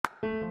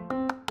Hi,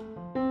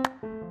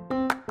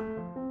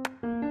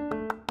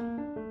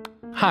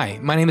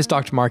 my name is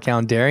Dr. Mark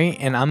Allen Derry,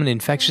 and I'm an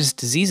infectious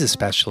diseases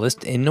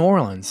specialist in New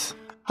Orleans.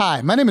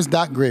 Hi, my name is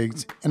Doc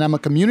Griggs, and I'm a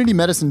community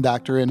medicine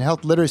doctor and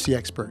health literacy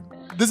expert.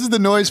 This is the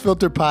Noise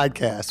Filter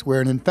Podcast,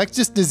 where an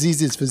infectious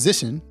diseases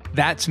physician,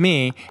 That's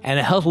me, and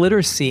a health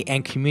literacy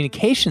and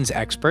communications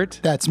expert,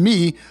 that's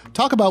me,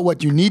 talk about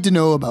what you need to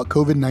know about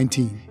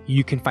COVID-19.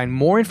 You can find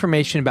more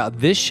information about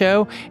this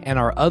show and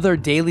our other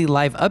daily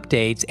live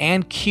updates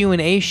and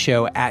Q&A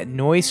show at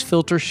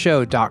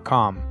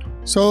noisefiltershow.com.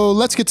 So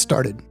let's get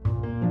started.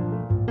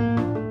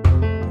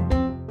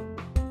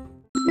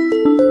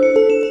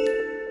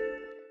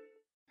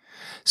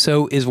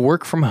 So is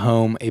work from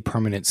home a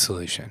permanent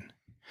solution?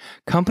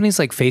 Companies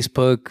like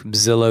Facebook,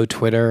 Zillow,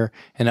 Twitter,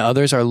 and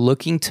others are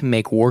looking to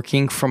make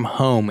working from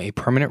home a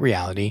permanent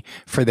reality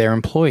for their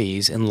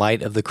employees in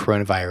light of the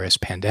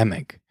coronavirus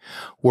pandemic.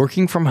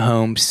 Working from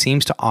home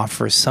seems to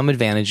offer some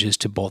advantages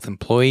to both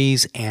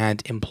employees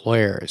and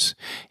employers.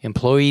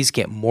 Employees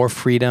get more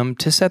freedom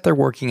to set their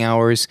working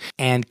hours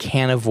and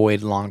can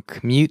avoid long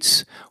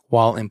commutes,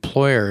 while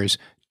employers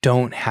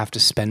don't have to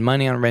spend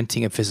money on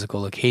renting a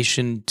physical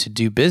location to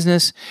do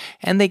business,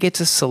 and they get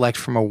to select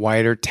from a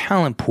wider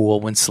talent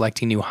pool when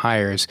selecting new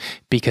hires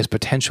because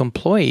potential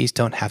employees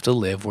don't have to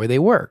live where they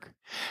work.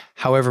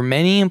 However,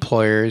 many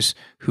employers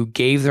who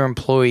gave their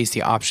employees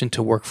the option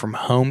to work from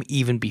home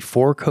even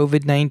before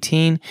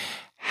COVID-19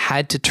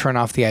 had to turn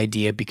off the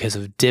idea because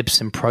of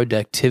dips in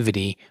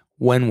productivity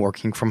when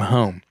working from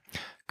home.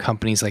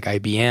 Companies like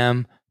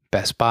IBM,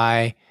 Best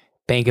Buy,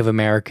 Bank of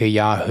America,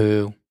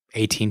 Yahoo,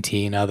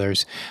 AT&T, and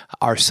others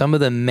are some of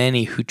the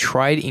many who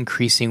tried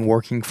increasing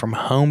working from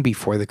home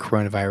before the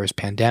coronavirus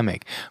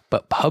pandemic,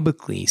 but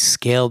publicly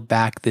scaled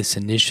back this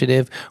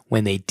initiative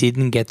when they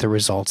didn't get the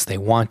results they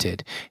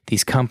wanted.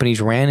 These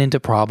companies ran into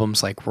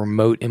problems like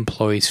remote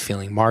employees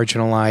feeling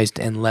marginalized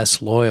and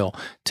less loyal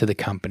to the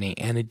company,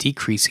 and a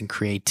decrease in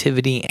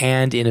creativity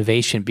and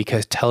innovation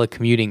because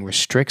telecommuting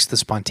restricts the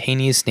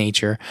spontaneous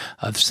nature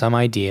of some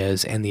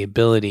ideas and the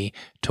ability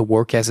to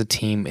work as a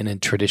team in a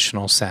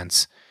traditional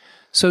sense.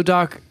 So,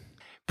 Doc,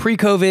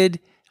 pre-COVID,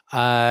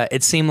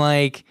 it seemed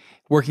like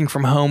working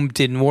from home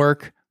didn't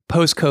work.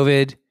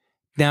 Post-COVID,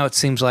 now it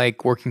seems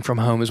like working from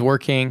home is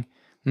working.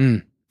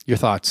 Your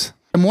thoughts?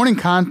 The Morning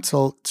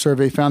Consult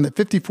survey found that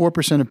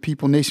 54% of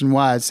people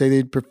nationwide say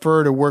they'd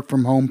prefer to work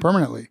from home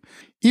permanently.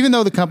 Even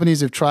though the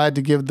companies have tried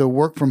to give the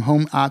work from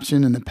home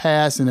option in the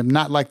past and have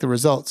not liked the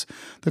results,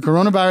 the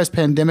coronavirus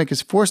pandemic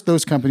has forced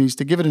those companies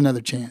to give it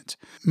another chance.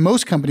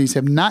 Most companies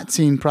have not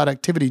seen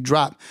productivity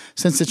drop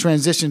since the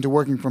transition to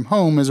working from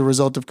home as a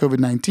result of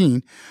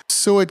COVID-19,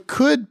 so it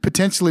could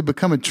potentially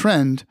become a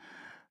trend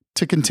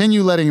to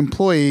continue letting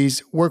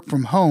employees work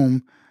from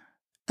home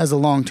as a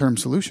long-term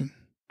solution.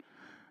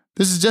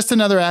 This is just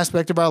another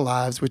aspect of our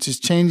lives which is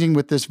changing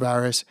with this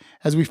virus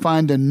as we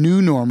find a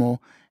new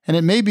normal, and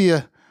it may be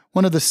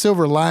one of the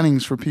silver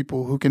linings for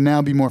people who can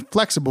now be more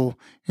flexible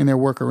in their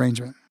work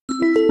arrangement.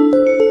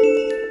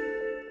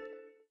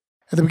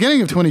 At the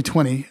beginning of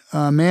 2020,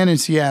 a man in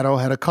Seattle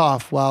had a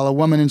cough while a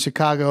woman in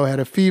Chicago had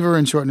a fever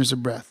and shortness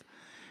of breath.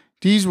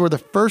 These were the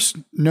first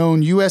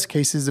known U.S.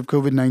 cases of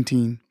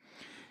COVID-19.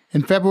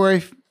 In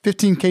February,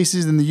 15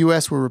 cases in the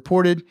U.S. were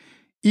reported,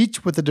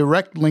 each with a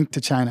direct link to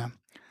China.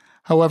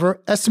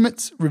 However,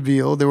 estimates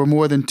reveal there were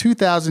more than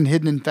 2,000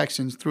 hidden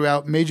infections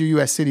throughout major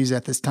U.S. cities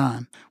at this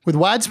time. With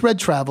widespread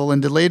travel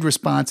and delayed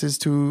responses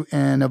to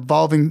an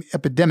evolving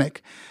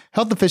epidemic,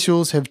 health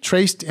officials have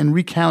traced and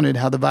recounted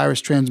how the virus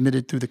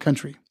transmitted through the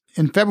country.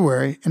 In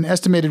February, an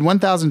estimated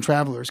 1,000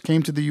 travelers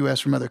came to the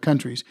U.S. from other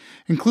countries,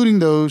 including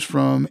those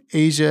from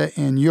Asia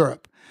and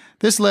Europe.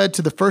 This led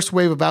to the first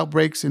wave of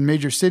outbreaks in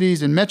major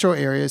cities and metro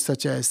areas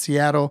such as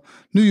Seattle,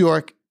 New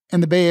York,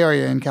 and the Bay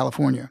Area in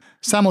California.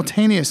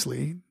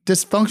 Simultaneously,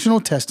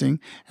 dysfunctional testing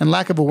and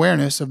lack of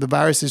awareness of the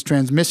virus's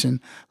transmission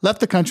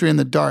left the country in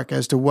the dark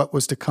as to what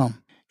was to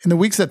come. In the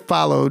weeks that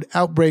followed,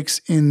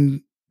 outbreaks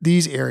in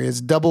these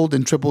areas doubled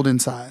and tripled in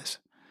size.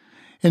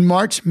 In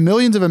March,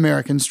 millions of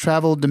Americans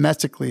traveled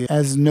domestically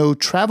as no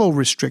travel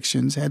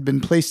restrictions had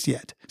been placed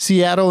yet.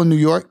 Seattle and New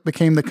York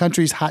became the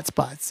country's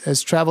hotspots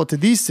as travel to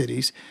these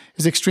cities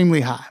is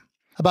extremely high.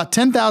 About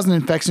 10,000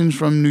 infections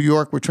from New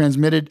York were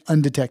transmitted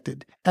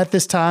undetected. At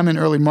this time in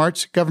early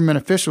March, government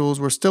officials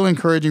were still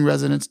encouraging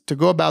residents to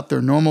go about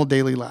their normal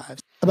daily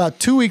lives. About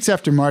 2 weeks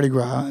after Mardi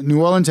Gras,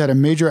 New Orleans had a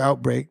major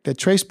outbreak that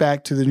traced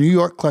back to the New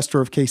York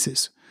cluster of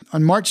cases.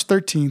 On March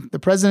 13th, the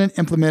president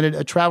implemented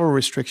a travel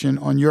restriction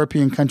on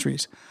European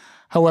countries.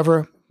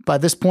 However, by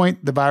this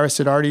point, the virus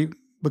had already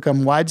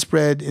become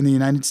widespread in the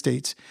United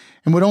States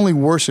and would only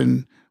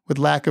worsen with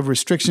lack of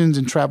restrictions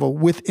and travel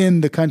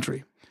within the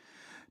country.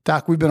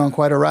 Doc, we've been on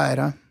quite a ride,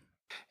 huh?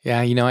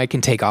 Yeah, I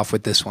can take off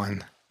with this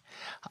one.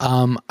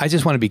 I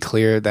just want to be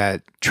clear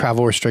that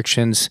travel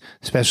restrictions,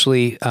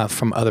 especially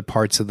from other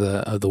parts of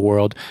the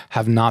world,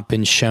 have not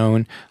been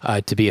shown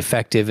to be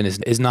effective and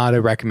is not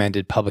a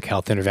recommended public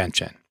health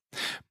intervention.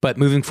 But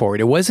moving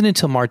forward, it wasn't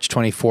until March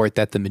 24th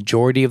that the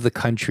majority of the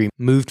country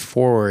moved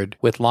forward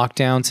with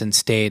lockdowns and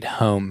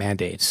stay-at-home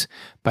mandates.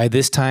 By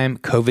this time,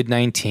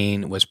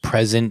 COVID-19 was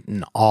present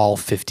in all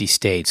 50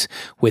 states,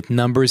 with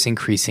numbers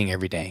increasing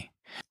every day.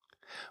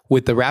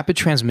 With the rapid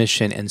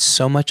transmission and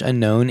so much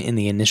unknown in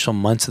the initial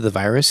months of the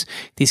virus,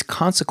 these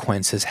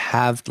consequences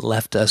have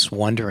left us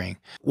wondering,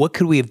 what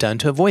could we have done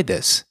to avoid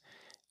this?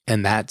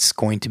 And that's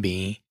going to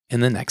be in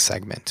the next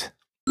segment.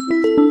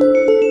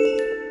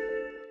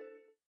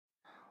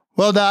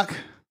 Well, Doc,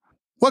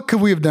 what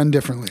could we have done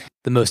differently?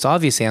 The most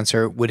obvious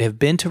answer would have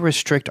been to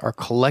restrict our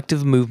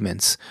collective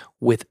movements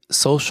with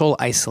social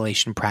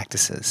isolation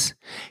practices.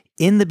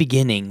 In the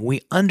beginning,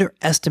 we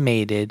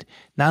underestimated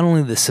not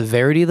only the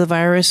severity of the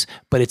virus,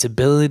 but its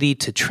ability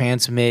to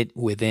transmit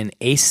within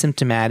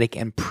asymptomatic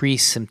and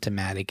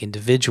pre-symptomatic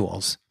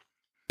individuals.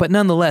 But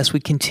nonetheless,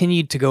 we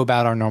continued to go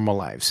about our normal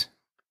lives.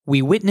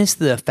 We witnessed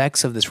the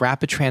effects of this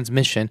rapid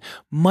transmission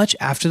much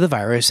after the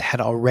virus had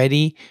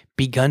already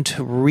begun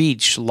to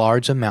reach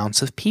large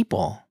amounts of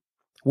people.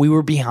 We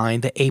were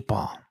behind the 8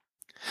 ball.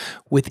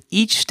 With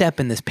each step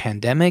in this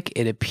pandemic,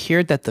 it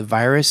appeared that the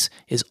virus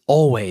is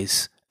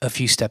always a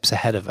few steps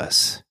ahead of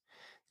us.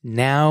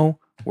 Now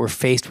we're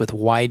faced with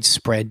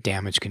widespread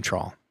damage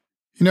control.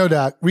 You know,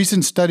 Doc,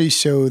 recent studies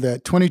show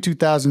that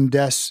 22,000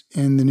 deaths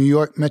in the New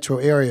York metro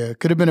area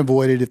could have been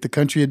avoided if the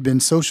country had been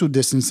social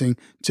distancing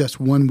just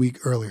 1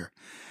 week earlier.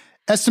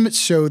 Estimates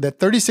show that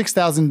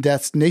 36,000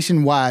 deaths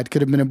nationwide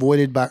could have been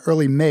avoided by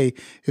early May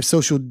if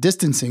social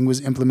distancing was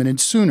implemented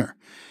sooner.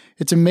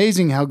 It's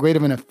amazing how great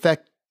of an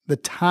effect the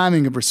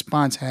timing of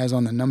response has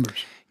on the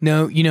numbers.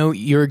 No,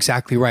 you're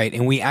exactly right.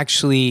 And we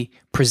actually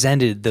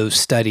presented those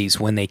studies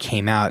when they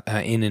came out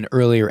in an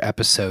earlier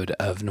episode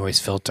of Noise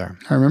Filter.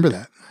 I remember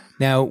that.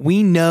 Now,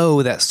 we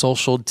know that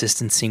social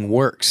distancing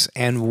works,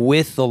 and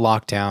with the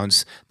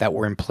lockdowns that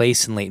were in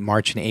place in late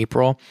March and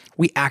April,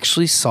 we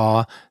actually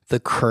saw the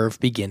curve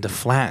begin to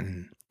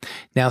flatten.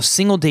 Now,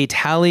 single-day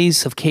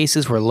tallies of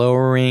cases were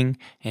lowering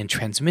and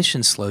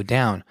transmission slowed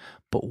down,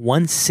 but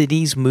once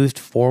cities moved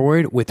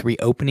forward with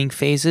reopening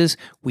phases,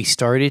 we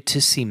started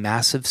to see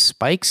massive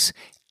spikes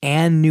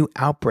and new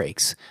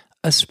outbreaks,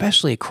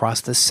 especially across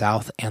the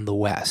South and the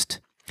West.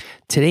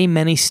 Today,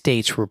 many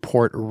states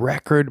report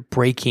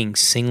record-breaking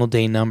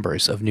single-day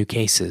numbers of new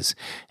cases,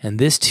 and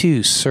this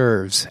too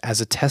serves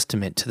as a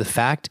testament to the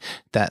fact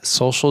that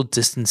social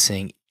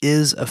distancing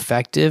is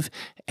effective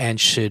and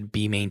should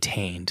be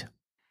maintained.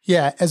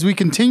 Yeah, as we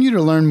continue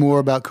to learn more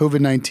about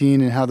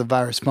COVID-19 and how the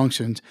virus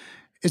functions,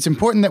 it's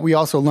important that we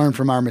also learn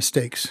from our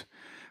mistakes.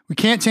 We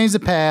can't change the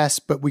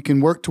past, but we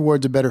can work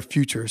towards a better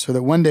future so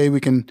that one day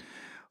we can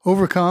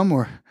overcome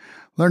or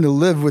learn to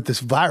live with this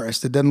virus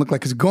that doesn't look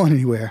like it's going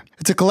anywhere.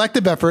 It's a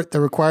collective effort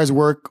that requires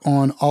work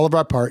on all of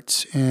our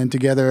parts, and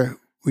together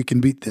we can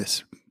beat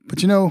this.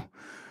 But you know,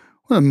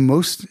 one of the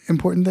most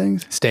important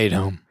things? Stay at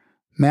home.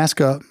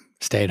 Mask up.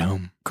 Stay at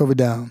home. COVID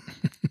down.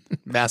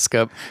 Mask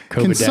up. COVID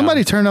down. Can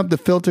somebody turn up the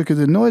filter? Because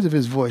the noise of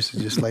his voice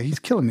is just like, he's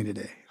killing me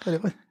today.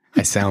 What?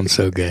 I sound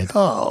so good.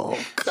 Oh,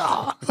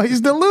 God. He's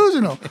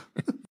delusional.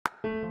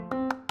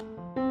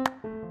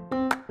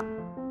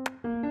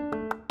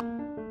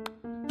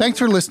 Thanks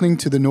for listening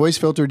to the Noise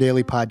Filter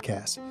Daily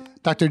Podcast.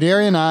 Dr.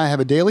 Derry and I have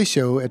a daily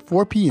show at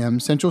 4 p.m.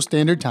 Central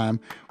Standard Time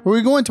where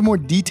we go into more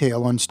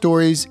detail on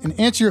stories and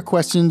answer your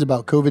questions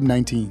about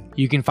COVID-19.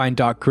 You can find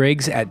Doc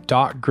Griggs at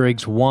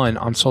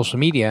DocGriggs1 on social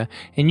media,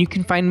 and you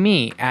can find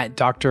me at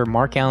Dr.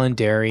 Mark Allen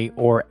Derry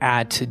or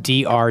at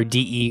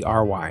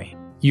DRDERY.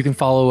 You can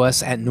follow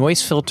us at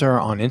Noise Filter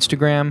on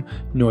Instagram,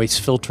 Noise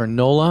Filter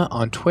NOLA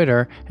on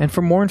Twitter, and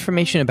for more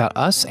information about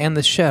us and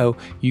the show,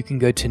 you can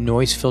go to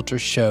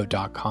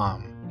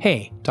noisefiltershow.com.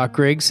 Hey, Doc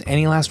Griggs,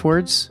 any last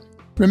words?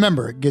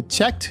 Remember, get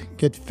checked,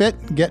 get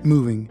fit, get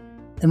moving.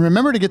 And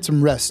remember to get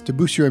some rest to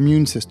boost your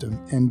immune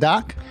system. And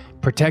Doc?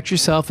 Protect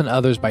yourself and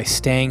others by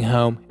staying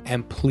home,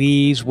 and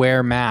please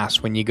wear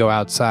masks when you go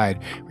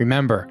outside.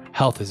 Remember,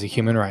 health is a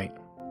human right.